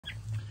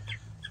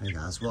Hey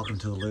guys, welcome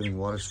to the Living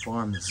Waters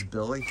Farm. This is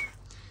Billy,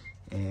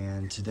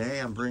 and today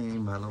I'm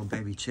bringing my little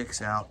baby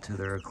chicks out to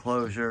their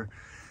enclosure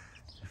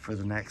for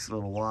the next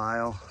little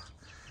while.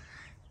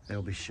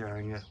 They'll be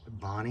sharing it with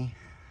Bonnie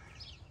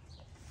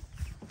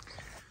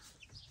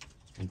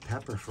and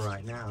Pepper for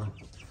right now.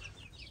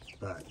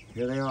 But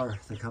here they are.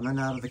 They're coming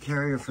out of the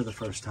carrier for the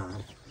first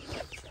time.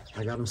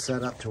 I got them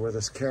set up to where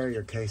this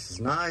carrier case is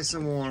nice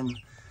and warm.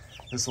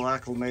 This will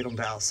acclimate them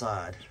to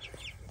outside.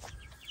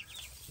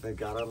 They've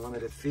got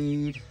unlimited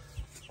feed,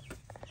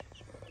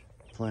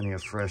 plenty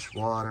of fresh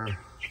water,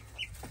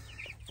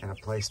 and a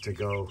place to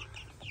go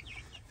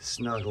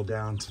snuggle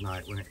down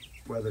tonight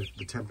when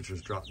the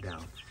temperatures drop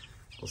down.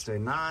 It'll stay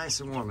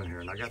nice and warm in here.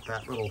 And I got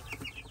that little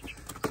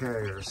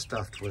carrier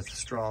stuffed with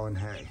straw and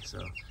hay.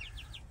 So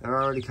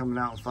they're already coming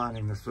out and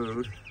finding their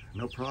food.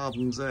 No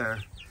problems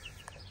there.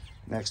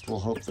 Next,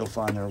 we'll hope they'll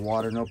find their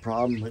water, no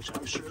problem, which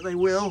I'm sure they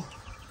will.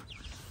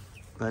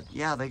 But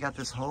yeah, they got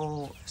this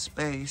whole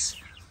space.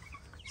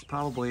 It's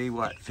probably,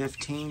 what,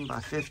 15 by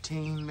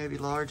 15, maybe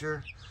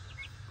larger.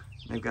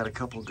 They've got a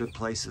couple good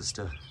places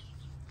to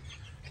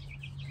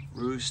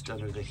roost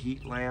under the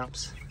heat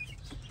lamps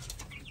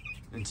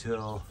just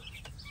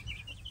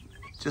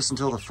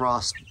until the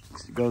frost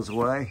goes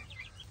away.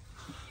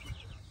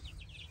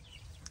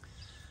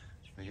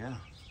 But yeah,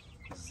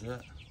 this is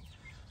it.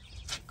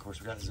 Of course,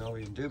 we got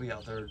Zoe and Doobie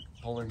out there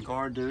pulling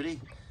guard duty.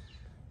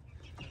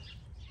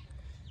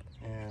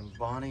 And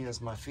Bonnie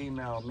is my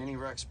female mini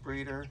Rex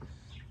breeder.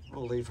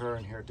 We'll leave her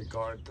in here to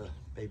guard the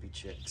baby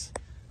chicks.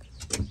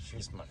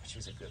 She's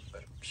a good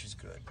baby. She's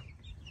good.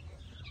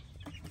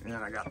 And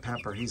then I got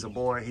Pepper. He's a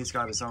boy. He's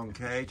got his own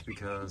cage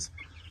because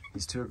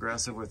he's too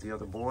aggressive with the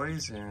other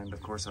boys. And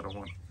of course, I don't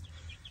want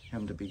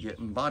him to be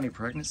getting Bonnie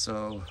pregnant.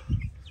 So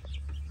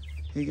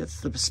he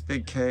gets this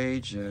big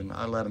cage and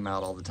I let him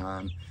out all the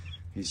time.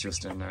 He's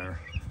just in there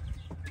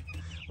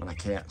when I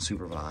can't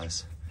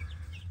supervise.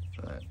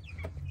 But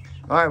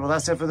all right, well,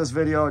 that's it for this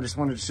video. I just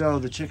wanted to show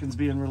the chickens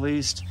being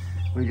released.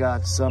 We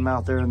got some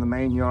out there in the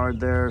main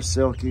yard there,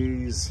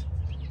 Silkies,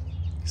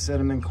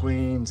 Cinnamon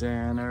Queens,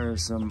 and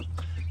there's some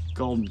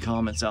Golden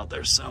Comets out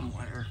there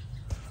somewhere.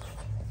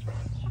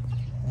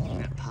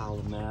 That pile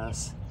of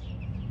mess.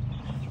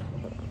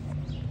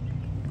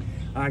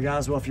 All right,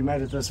 guys, well, if you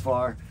made it this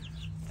far,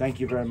 thank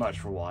you very much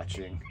for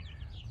watching.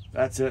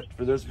 That's it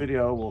for this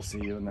video. We'll see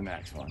you in the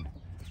next one.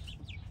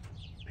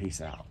 Peace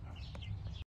out.